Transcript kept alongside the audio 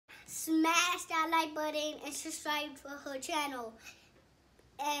smash that like button and subscribe to her channel.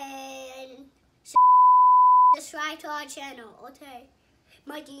 And subscribe to our channel, okay?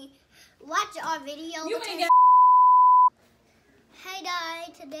 Mikey, watch our video. Hey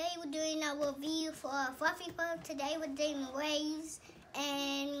guys, today we're doing our review for Fluffy Puff. Today we're doing waves,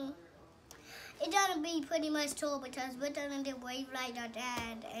 and it's gonna be pretty much cool because we're gonna do wave like our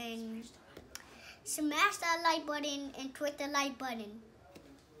dad. And smash that like button and click the like button.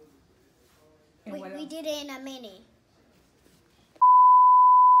 We did it in a minute.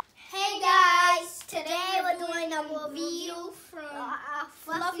 Hey guys, today we're doing a review from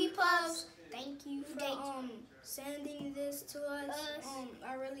Fluffy Puffs. Thank you for sending this to us.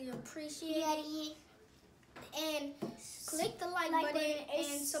 I really appreciate it. And Click the like button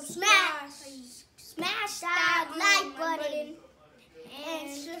and subscribe. Smash that like button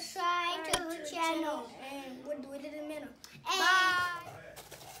and subscribe to the channel. And we'll do it in a minute. Bye.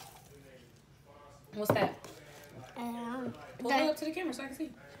 What's that? Pull it up to the camera so I can see.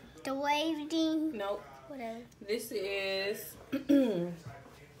 The wave thing. Nope. Whatever. This is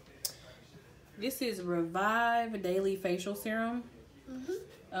this is Revive Daily Facial Serum.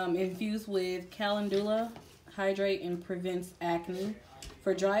 Infused with calendula, hydrate and prevents acne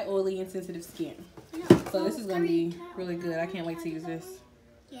for dry, oily, and sensitive skin. So this is gonna be really good. I can't wait to use this.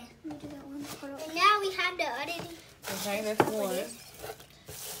 Yeah, let me do that one. And now we have the other thing. Okay, that's one.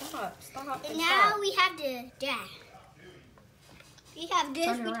 Stop. And now we have the that. We have this.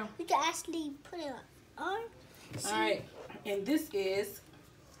 Turn it around. We can actually put it on. Alright, and this is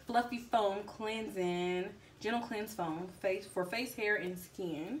Fluffy Foam Cleansing, Gentle Cleanse Foam for face, hair, and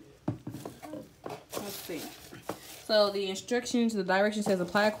skin. Let's see. So the instructions, the direction says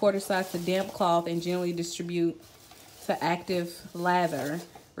apply a quarter size to damp cloth and gently distribute to active lather.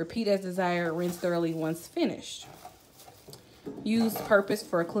 Repeat as desired, rinse thoroughly once finished. Use purpose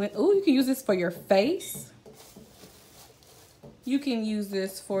for cleanse. Oh, you can use this for your face. You can use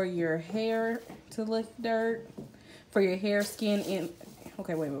this for your hair to lift dirt, for your hair, skin, and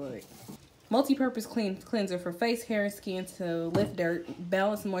okay, wait. Multi-purpose cleanser for face, hair, and skin to lift dirt,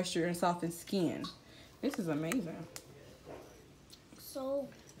 balance moisture, and soften skin. This is amazing. So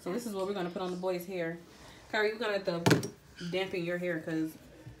this is what we're gonna put on the boy's hair. Kyrie, we're gonna have to dampen your hair because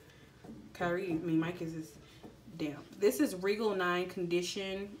Mike is just damp. This is Regal 9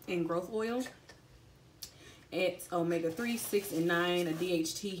 Condition and Growth Oil. It's omega-3, 6, and 9, a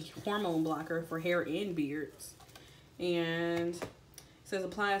DHT hormone blocker for hair and beards. And it says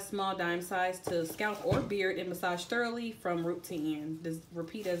apply a small dime size to scalp or beard and massage thoroughly from root to end.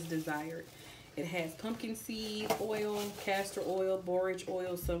 Repeat as desired. It has pumpkin seed oil, castor oil, borage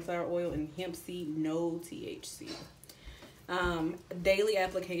oil, sunflower oil, and hemp seed, no THC. Daily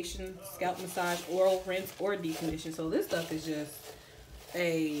application, scalp massage, oral rinse, or decondition. So this stuff is just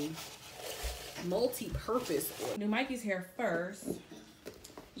a multi-purpose oil. Do Mikey's hair first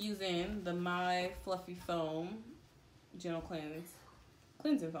using the My Fluffy Foam Gentle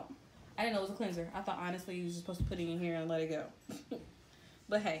Cleansing Foam. I didn't know it was a cleanser. I thought honestly you were just supposed to put it in here and let it go.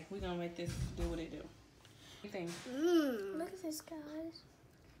 But hey, we're gonna make this do what it do. look at this, guys.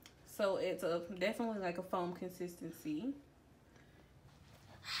 So it's definitely like a foam consistency.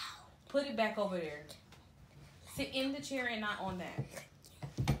 Put it back over there. Sit in the chair and not on that.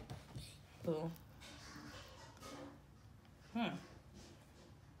 Cool.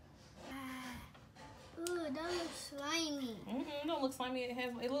 Ooh, that looks slimy. It don't look slimy.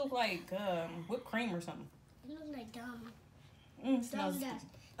 It looks like whipped cream or something. It looks like dumb. It smells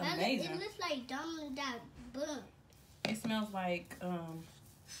amazing. It looks like dumb that book. It smells like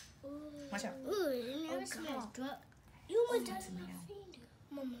watch out. Ooh, it never smells drug. You would touch my finger.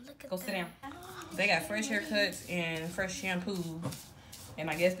 Mama, look at Go that. sit down. They got fresh haircuts and fresh shampoo. And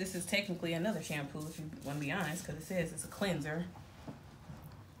I guess this is technically another shampoo if you want to be honest, because it says it's a cleanser.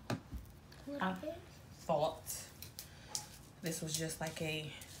 I thought this was just like a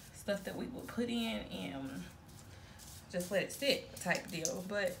stuff that we would put in and just let it sit type deal,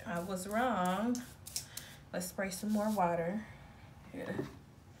 but I was wrong. Let's spray some more water. Here.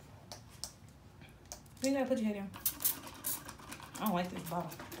 You gotta put your head down. I don't like this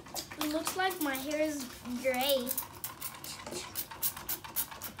bottle. It looks like my hair is gray.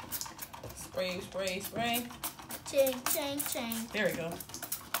 Spray. Chang. There we go.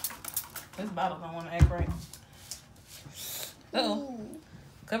 This bottle don't want to act right. Uh-oh.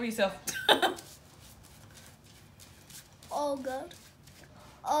 Cover yourself. Oh, God.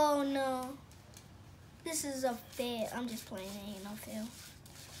 Oh, no. This is a fail. I'm just playing. It ain't no fail.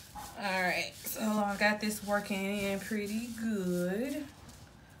 Alright, so I got this working in pretty good.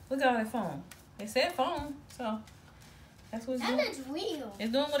 Look at all that foam. It said foam, so That's what it's That doing. looks real.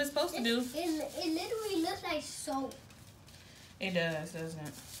 It's doing what it's supposed to do. It literally looks like soap. It does, doesn't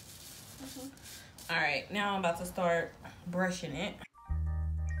it? All right, now I'm about to start brushing it.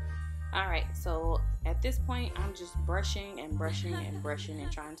 All right, so at this point, I'm just brushing and brushing and brushing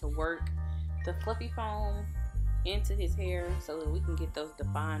and trying to work the fluffy foam into his hair so that we can get those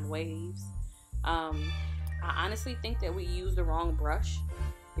defined waves. I honestly think that we used the wrong brush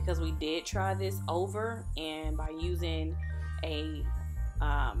because we did try this over, and by using a,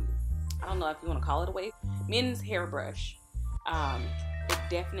 I don't know if you want to call it a wave, men's hairbrush, it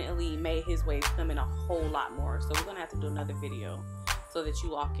definitely made his waves come in a whole lot more. So we're gonna have to do another video so that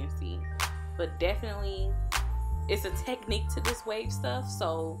you all can see. But definitely, it's a technique to this wave stuff,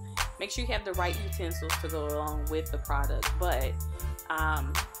 so make sure you have the right utensils to go along with the product. But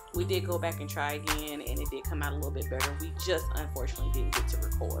we did go back and try again, and it did come out a little bit better. We just unfortunately didn't get to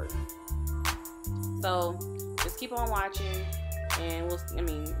record. So just keep on watching, and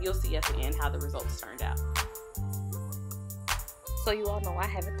you'll see at the end how the results turned out. So you all know I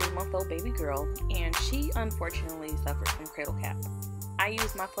have a 3-month-old baby girl, and she unfortunately suffers from cradle cap. I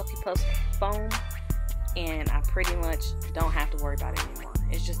use my Fluffy Puffs foam, and I pretty much don't have to worry about it anymore.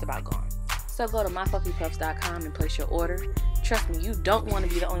 It's just about gone. So go to myfluffypuffs.com and place your order. Trust me, you don't want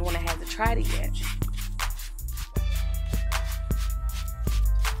to be the only one that hasn't tried it yet.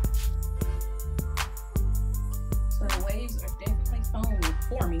 So the waves are definitely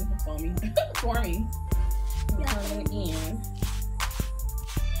forming. Coming in.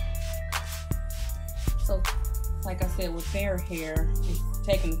 So, like I said, with their hair, it's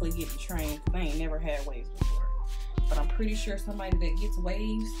technically getting trained. They ain't never had waves before. But I'm pretty sure somebody that gets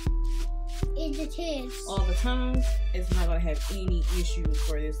waves all the time is not going to have any issues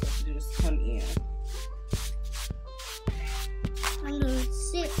for this stuff to just come in. I'm going to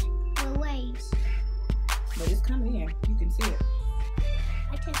sit with waves. But it's coming in. You can see it.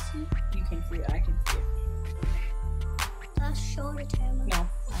 I can see. You can see it. I can see it. I'll show the camera. No,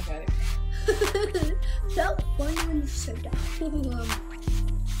 I got it. So funny when you said that.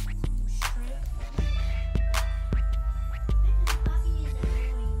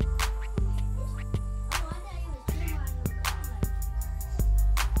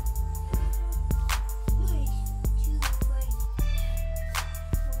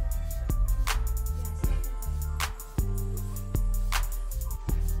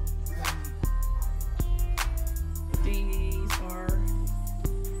 These are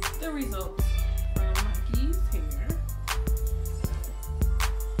the results from Mikey's hair.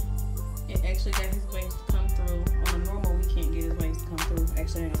 It actually got his waves to come through. On a normal, we can't get his waves to come through.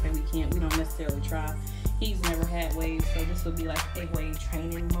 Actually, I ain't gonna say we can't. We don't necessarily try. He's never had waves, so this will be like a wave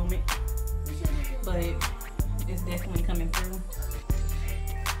training moment. But it's definitely coming through.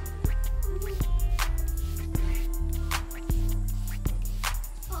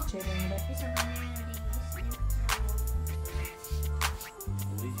 Check it out. It's a banana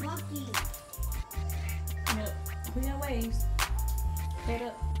Yep, we got waves. Head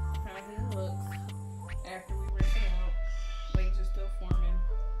up. How he looks after we rinse it out. Waves are still forming.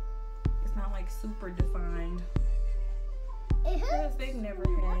 It's not like super defined. Because they've never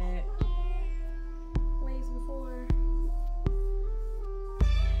had waves before.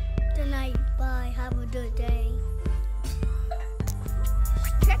 Good night. Bye. Have a good day.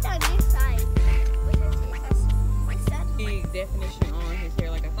 Check out this side. Big definition on his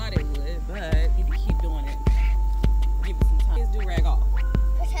hair like I thought it would, but he keep doing it. Give it some time. His do-rag off.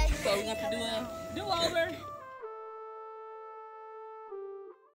 So we're going to do a do-over.